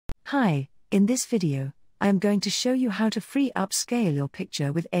Hi, in this video, I am going to show you how to free upscale your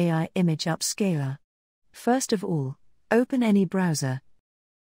picture with AI Image Upscaler. First of all, open any browser.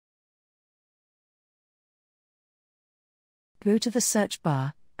 Go to the search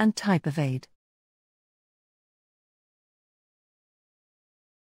bar and type Evade.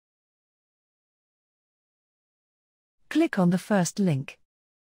 Click on the first link.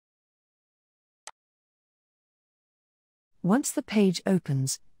 Once the page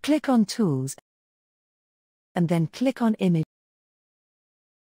opens, click on Tools and then click on Image.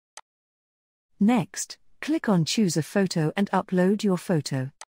 Next, click on Choose a photo and upload your photo.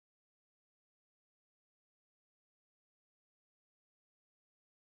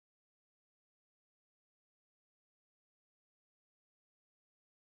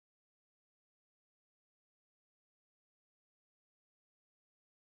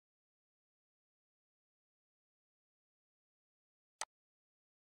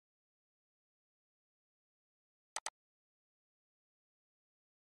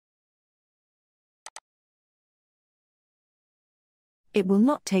 It will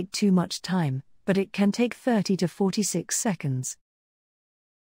not take too much time, but it can take 30 to 46 seconds.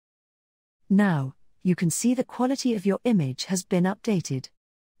 Now, you can see the quality of your image has been updated.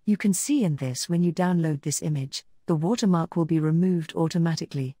 You can see in this when you download this image, the watermark will be removed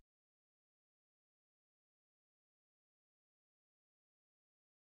automatically.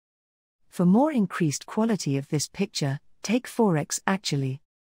 For more increased quality of this picture, take 4x actually.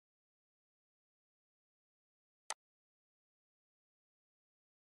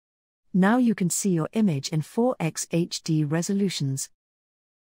 Now you can see your image in 4x HD resolutions.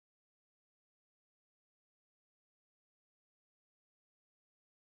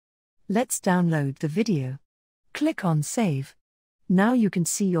 Let's download the video. Click on Save. Now you can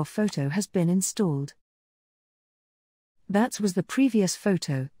see your photo has been installed. That was the previous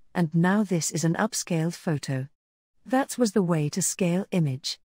photo, and now this is an upscaled photo. That was the way to scale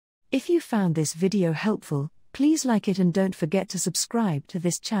image. If you found this video helpful, please like it and don't forget to subscribe to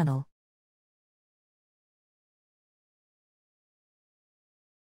this channel.